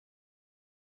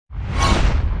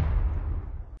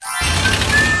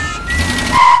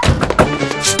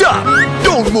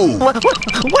move.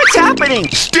 What's happening?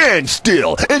 Stand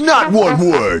still and not one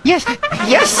word. Yes,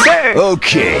 sir.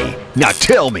 Okay, now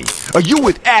tell me, are you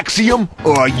with Axiom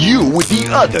or are you with the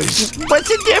others? What's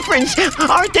the difference?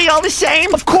 Aren't they all the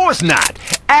same? Of course not.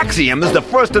 Axiom is the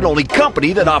first and only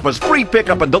company that offers free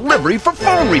pickup and delivery for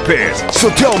phone repairs. So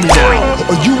tell me now,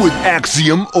 are you with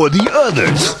Axiom or the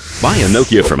others? Buy a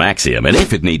Nokia from Axiom, and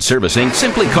if it needs servicing,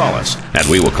 simply call us, and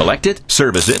we will collect it,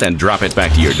 service it, and drop it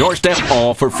back to your doorstep,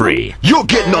 all for free. You're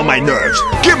getting on my nerves.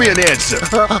 Give me an answer.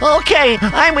 Okay,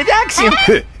 I'm with Axiom.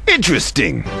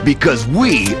 Interesting, because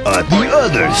we are the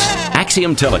others.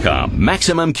 Axiom Telecom,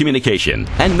 maximum communication,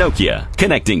 and Nokia,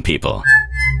 connecting people.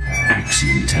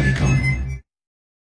 Axiom Telecom.